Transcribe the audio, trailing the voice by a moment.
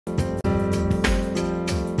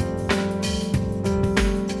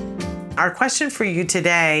our question for you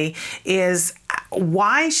today is,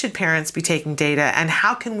 why should parents be taking data, and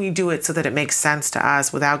how can we do it so that it makes sense to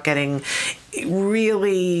us without getting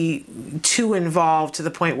really too involved to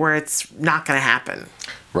the point where it's not going to happen?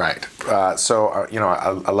 Right.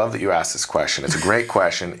 I love that you asked this question. It's a great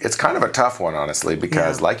question. It's kind of a tough one, honestly,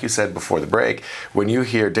 because like you said before the break, when you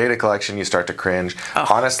hear data collection, you start to cringe. Oh.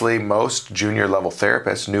 Honestly, most junior level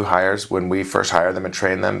therapists, new hires, when we first hire them and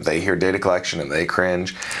train them, they hear data collection and they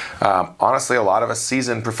cringe. Honestly, a lot of us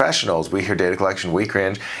seasoned professionals, we hear data collection, we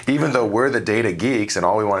cringe. Even though we're the data geeks and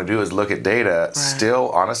all we want to do is look at data, still,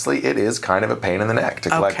 honestly, it is kind of a pain in the neck to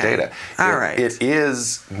collect data. It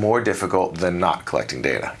is more difficult than not collecting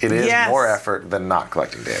data. It is more effort than not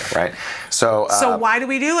collecting data, right? So why do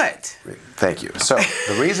we do it? Thank you. So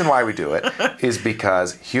the reason why we do it is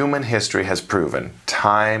because human history has proven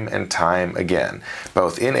time and time again,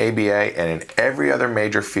 both in ABA and in every other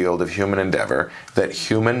major field of human endeavor, that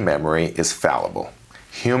human memory is fallible.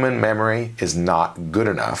 Human memory is not good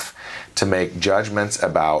enough to make judgments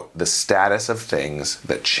about the status of things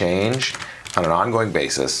that change on an ongoing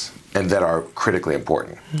basis and that are critically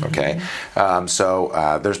important, okay?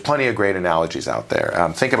 There's plenty of great analogies out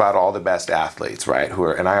there. Think about all the best athletes, right?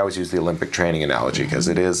 And I always use the Olympic training analogy because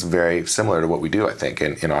it is very similar to what we do, I think,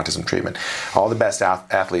 in autism treatment. All the best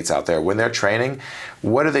athletes out there, when they're training,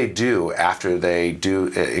 what do they do after they do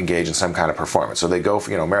engage in some kind of performance? So they go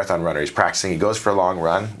for, marathon runner, he's practicing, he goes for a long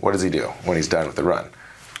run. What does he do when he's done with the run?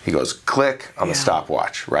 He goes click on the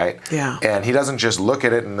stopwatch, right? Yeah. And he doesn't just look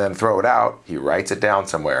at it and then throw it out. He writes it down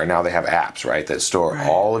somewhere. And now they have apps, right, that store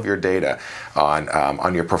all of your data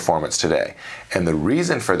on your performance today. And the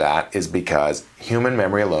reason for that is because human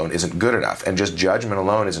memory alone isn't good enough, and just judgment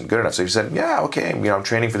alone isn't good enough. So you said, I'm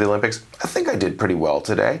training for the Olympics. I think I did pretty well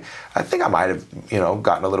today. I think I might have,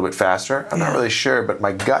 gotten a little bit faster. I'm not really sure, but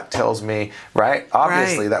my gut tells me, right?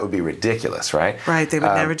 Obviously, that would be ridiculous, right? Right. They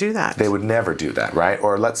would never do that. They would never do that, right?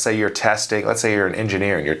 Or let's say you're an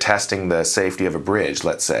engineer and you're testing the safety of a bridge,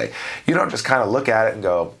 let's say. You don't just kind of look at it and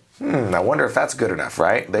go, I wonder if that's good enough,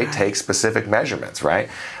 right? They take specific measurements, right?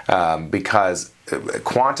 Because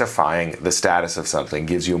quantifying the status of something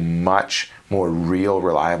gives you much more real,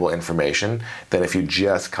 reliable information than if you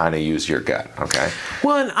just kind of use your gut, okay?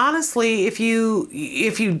 Well, and honestly, if you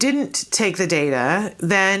didn't take the data,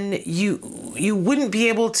 then you wouldn't be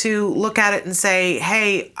able to look at it and say,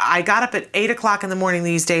 hey, I got up at 8 o'clock in the morning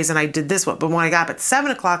these days and I did this one, but when I got up at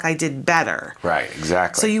 7 o'clock, I did better. Right,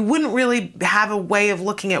 exactly. So you wouldn't really have a way of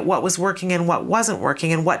looking at what was working and what wasn't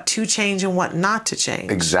working and what to change and what not to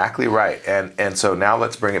change. Exactly right. And so now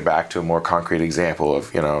let's bring it back to a more concrete example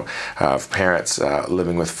of, of parents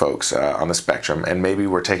living with folks on the spectrum, and maybe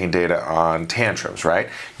we're taking data on tantrums, right?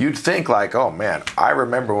 You'd think like, oh man, I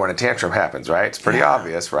remember when a tantrum happens, right? It's pretty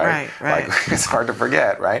obvious, right? Right. Like it's hard to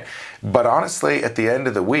forget, right? But honestly, at the end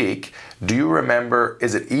of the week, do you remember,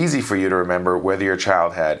 is it easy for you to remember whether your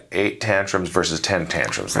child had 8 tantrums versus 10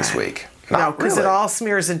 tantrums this week? No, because it all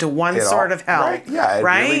smears into one sort of hell. Right? Yeah, it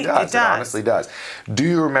really does. It honestly does. Do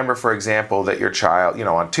you remember, for example, that your child,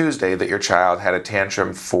 on Tuesday, that your child had a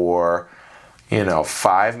tantrum for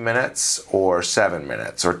 5 minutes or 7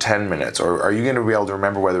 minutes or 10 minutes? Or are you going to be able to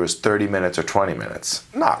remember whether it was 30 minutes or 20 minutes?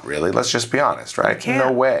 Not really. Let's just be honest, right?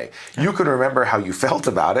 No way. You could remember how you felt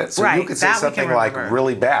about it. So you could say something like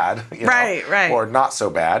really bad, or not so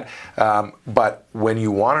bad. But when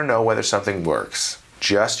you want to know whether something works,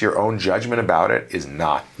 just your own judgment about it is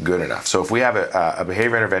not good enough. So if we have a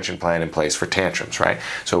behavior intervention plan in place for tantrums, right?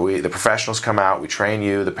 So the professionals come out, we train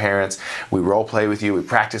you, the parents, we role play with you, we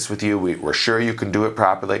practice with you, we're sure you can do it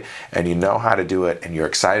properly, and you know how to do it, and you're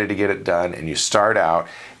excited to get it done, and you start out,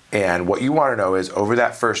 and what you want to know is, over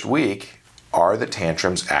that first week, are the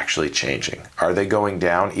tantrums actually changing? Are they going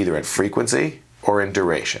down either in frequency or in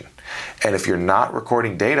duration? And if you're not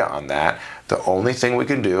recording data on that, the only thing we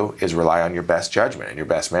can do is rely on your best judgment and your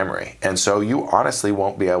best memory. And so you honestly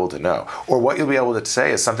won't be able to know. Or what you'll be able to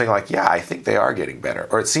say is something like, I think they are getting better.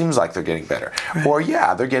 Or it seems like they're getting better. Right. Or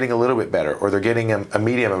they're getting a little bit better. Or they're getting a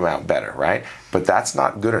medium amount better, right? But that's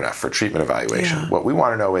not good enough for treatment evaluation. Yeah. What we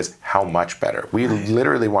want to know is how much better. We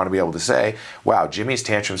literally want to be able to say, wow, Jimmy's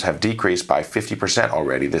tantrums have decreased by 50%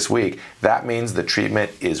 already this week. That means the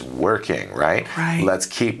treatment is working, right? Let's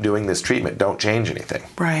keep doing this treatment. Don't change anything.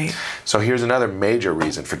 Right. So here's another major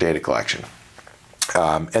reason for data collection.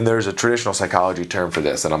 And there's a traditional psychology term for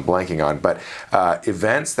this that I'm blanking on, but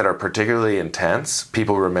events that are particularly intense,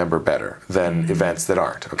 people remember better than events that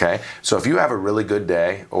aren't, okay? So if you have a really good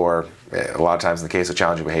day, or a lot of times in the case of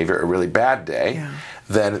challenging behavior, a really bad day,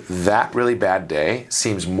 then that really bad day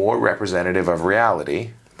seems more representative of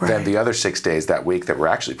reality than the other 6 days that week that were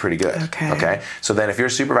actually pretty good. Okay. So then if your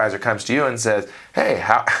supervisor comes to you and says, hey,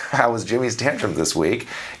 how was Jimmy's tantrum this week?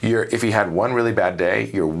 If he had one really bad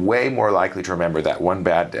day, you're way more likely to remember that one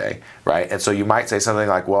bad day, right? And so you might say something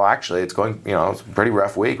like, well, actually, it's going, it's a pretty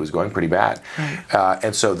rough week. It was going pretty bad. Right.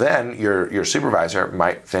 And so then your supervisor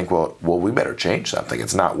might think, well, we better change something.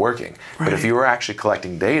 It's not working. Right. But if you were actually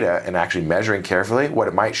collecting data and actually measuring carefully, what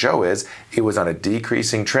it might show is it was on a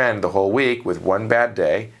decreasing trend the whole week with one bad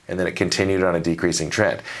day, and then it continued on a decreasing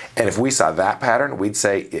trend. And if we saw that pattern, we'd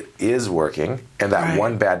say it is working, and that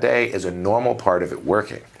one bad day is a normal part of it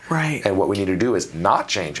working. Right. And what we need to do is not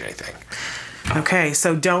change anything. Okay,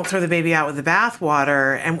 so don't throw the baby out with the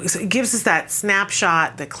bathwater, and so it gives us that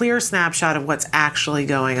snapshot, the clear snapshot of what's actually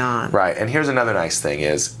going on. Right, and here's another nice thing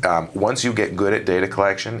is, once you get good at data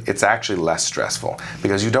collection, it's actually less stressful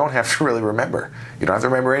because you don't have to really remember. You don't have to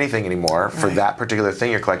remember anything anymore for that particular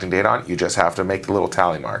thing you're collecting data on. You just have to make the little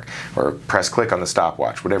tally mark or press click on the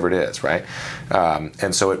stopwatch, whatever it is, right?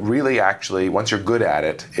 And so it really actually, once you're good at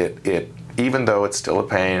it even though it's still a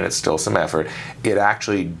pain and it's still some effort, it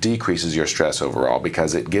actually decreases your stress overall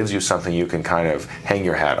because it gives you something you can kind of hang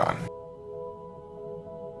your hat on.